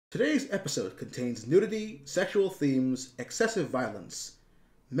Today's episode contains nudity, sexual themes, excessive violence,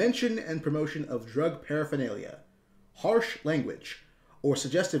 mention and promotion of drug paraphernalia, harsh language, or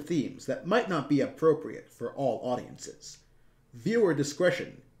suggestive themes that might not be appropriate for all audiences. Viewer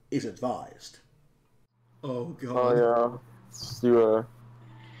discretion is advised. Oh god. Oh yeah. Let's do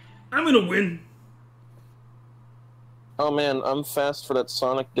I'm gonna win. Oh man, I'm fast for that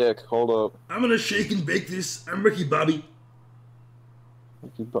Sonic dick. Hold up. I'm gonna shake and bake this. I'm Ricky Bobby.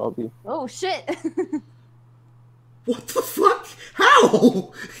 Ricky Bobby. Oh shit! What the fuck?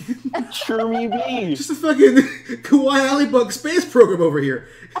 How? Churmy B. Just a fucking KawaiiAllyBug space program over here.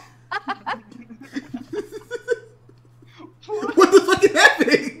 What the fuck is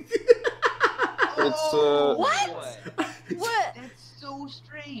happening? It's What? What? That's so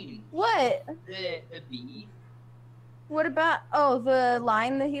strange. What? The bee? What about? Oh, the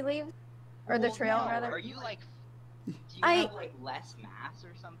line that he leaves, or the Well, trail no. rather. Are you like? Do you I- have like less mass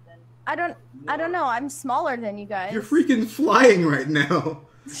or something? I don't know. I'm smaller than you guys. You're freaking flying right now.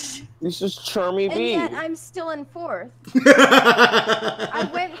 He's just Churmy And B. yet I'm still in fourth. I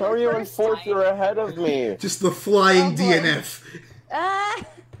went How for are you in first. fourth? You're ahead of me. Just the flying Oh, boy. DNF. Ah!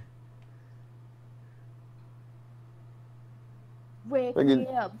 Wake Like me it-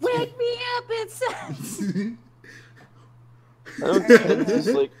 up! Wake me up! It's.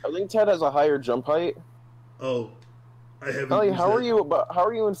 I think Ted has a higher jump height. Oh, I haven't. Ellie, used how that. are you? How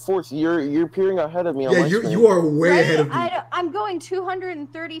are you in fourth? You're appearing ahead of me on Yeah, my you screen. you are way Right? ahead of me. I'm going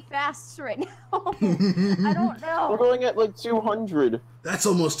 230 fasts right now. I don't know. We're going at like 200. That's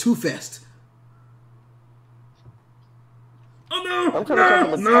almost too fast. Oh no! I'm trying to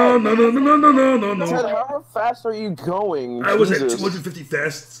count them No! as No! No! No! No! No! No! No! Ted, No! how fast are you going? I was at Jesus. 250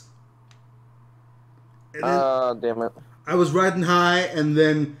 fasts. And then Damn it. I was riding high, and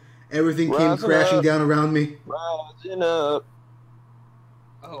then everything came Rising crashing up. down around me. Rising up.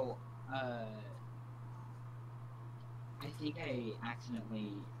 Oh, I think I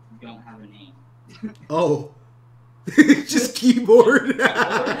accidentally don't have a name. Oh. Just keyboard.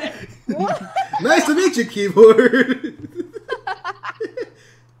 Nice to meet you, keyboard.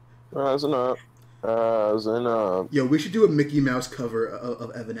 Rising up. Rising up. Yo, we should do a Mickey Mouse cover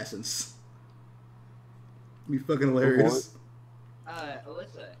of Evanescence. Be fucking hilarious.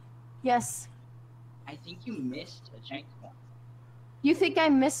 Alyssa, Yes. I think you missed a checkpoint. You think I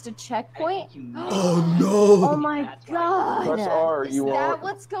missed a I checkpoint? think you missed Oh no. Oh my That's why. god! Press R, Is you that want-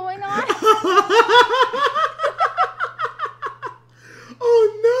 what's going on?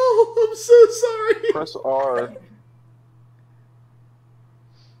 Oh no, I'm so sorry. Press R.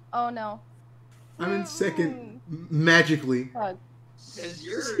 Oh no. I'm in second, magically. Fuck. Because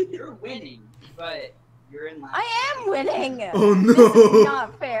you're winning, but you're in last. I am winning. Oh This is no.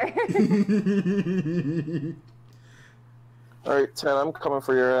 not fair. Alright, Ted, I'm coming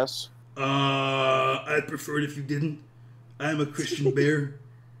for your ass. I'd prefer it if you didn't. I'm a Christian bear.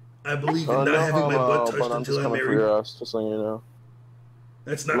 I believe in Oh, not having my butt touched but I'm until just I'm coming for married. your ass, just so you know.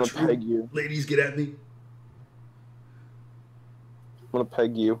 That's I'm not gonna peg true. you. Ladies, get at me. I'm gonna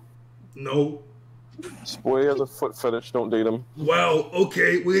peg you. No. This boy has a foot fetish, don't date him. Wow.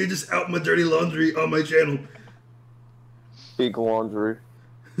 Okay, we're gonna just out my dirty laundry on my channel. Big laundry.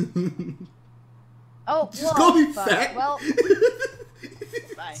 Oh, Just well, call me fuck. fat. Well,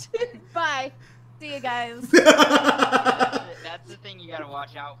 Bye. bye. See you guys. That's the thing you gotta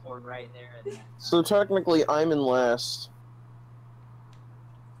watch out for right there. And then. So technically, I'm in last.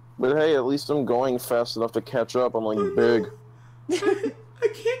 But hey, at least I'm going fast enough to catch up. I'm like big. I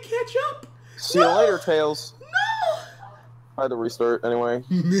can't catch up. See you later, Tails. I had to restart anyway.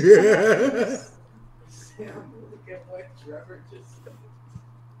 No.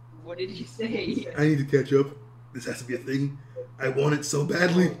 What did you say? I need to catch up. This has to be a thing. I want it so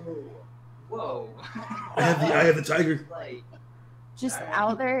badly. Whoa. I have the tiger. Like, Just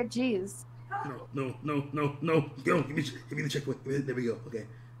out there, jeez. No. Go. Give me the checkpoint. There we go. Okay.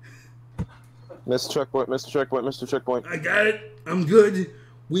 Mr. Checkpoint, Mr. Checkpoint, Mr. Checkpoint. I got it. I'm good.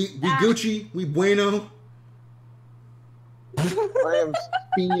 We Gucci. We bueno. I am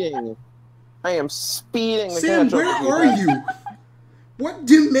speeding. I am speeding to Sam, catch up where with you. are you? What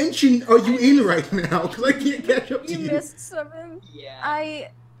dimension are you in right now? Because I can't catch up to You you. missed something. yeah. I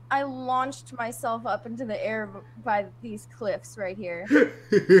launched myself up into the air by these cliffs right here.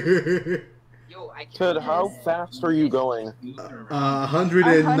 Yo, I can't. Ted, how fast are you going?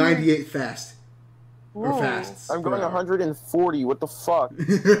 198 fast. Or Ooh. fasts. I'm going per hour. 140. What the fuck?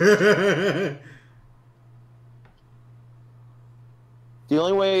 The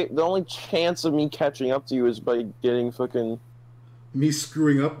only chance of me catching up to you is by getting fucking. Me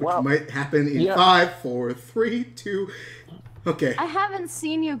screwing up, which Wow. might happen in Yeah. 5, 4, 3, 2. Okay. I haven't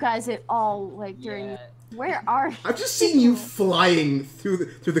seen you guys at all, like, during... Yeah. Where are you? I've just seen you flying through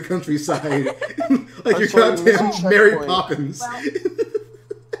the countryside like you're I saw you goddamn missing Mary checkpoint. Poppins. Well,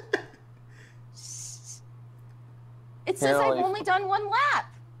 it says Apparently. I've only done 1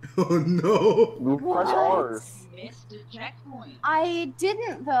 lap. Oh no! You press What? R. You missed a checkpoint. I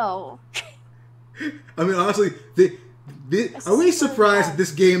didn't, though. I mean, honestly, are we surprised that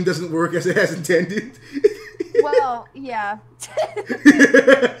this game doesn't work as it has intended? Well, yeah.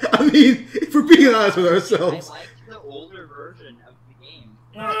 I mean, if we're being honest with I ourselves. liked the older version of the game.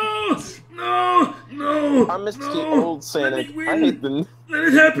 No! I missed no. the old Let Sanic. me I win. hate the. Let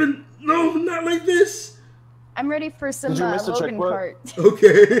it happen! No, not like this! I'm ready for some Did you miss the Logan checkpoint? cart.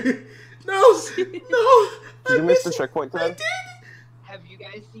 Okay. No! Did you miss the checkpoint, I Ted? did! Have you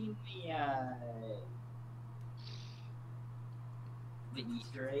guys seen the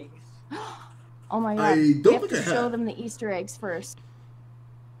Easter eggs? Oh my god. I We don't have think to I show have. them the Easter eggs first.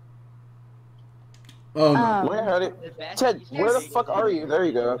 Oh no. Where had it? The best Ted, Easter where the egg fuck are you? There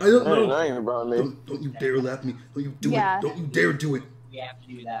you go. I don't There, know. now you brought me. Don't you dare laugh me. Don't you do Yeah. it. Don't you dare do it. We have to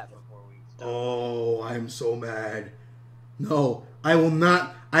do that before we start. Oh, I'm so mad. No, I will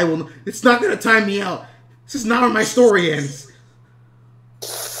not. It's not gonna time me out. This is not where my story ends.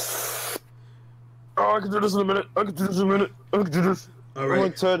 Oh, I can do this in a minute. I can do this in a minute. I can do this. All Oh, right.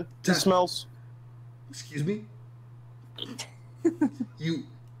 look, Ted. It Ted. smells. Excuse me. You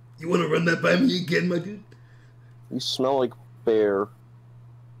want to run that by me again, my dude? You smell like bear.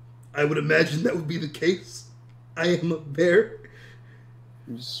 I would imagine that would be the case. I am a bear.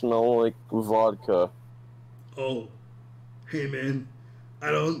 You smell like vodka. Oh, hey man,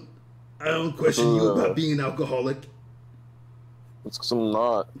 I don't question you about being an alcoholic, It's because I'm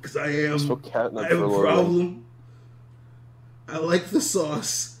not. because I I am. smell catnip I have for a a living. problem. I like the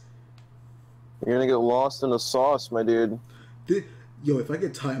sauce. You're gonna get lost in the sauce, my dude. Yo, if I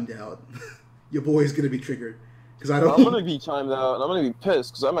get timed out, your boy's gonna be triggered. Because I I'm don't. gonna be timed out, and I'm gonna be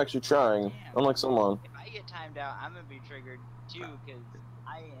pissed because I'm actually trying. Damn. Unlike someone. If I get timed out, I'm gonna be triggered too, because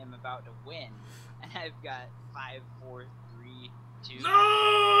I am about to win, and I've got 5, 4, 3, 2.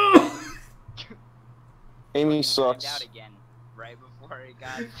 No! Amy Timed sucks. out again, right before I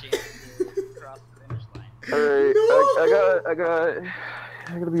got a chance to cross the finish line. Alright, No!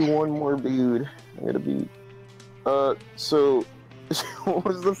 I gotta be one more dude. I gotta be. So, what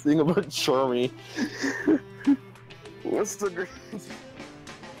was the thing about Charmy? What's the great?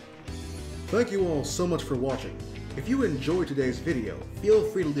 Thank you all so much for watching. If you enjoyed today's video, feel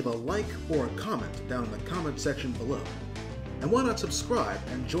free to leave a like or a comment down in the comment section below. And why not subscribe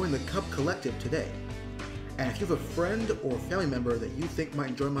and join the Cup Collective today? And if you have a friend or family member that you think might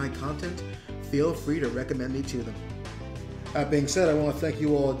enjoy my content, feel free to recommend me to them. That being said, I want to thank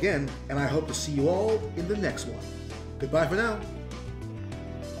you all again, and I hope to see you all in the next one. Goodbye for now.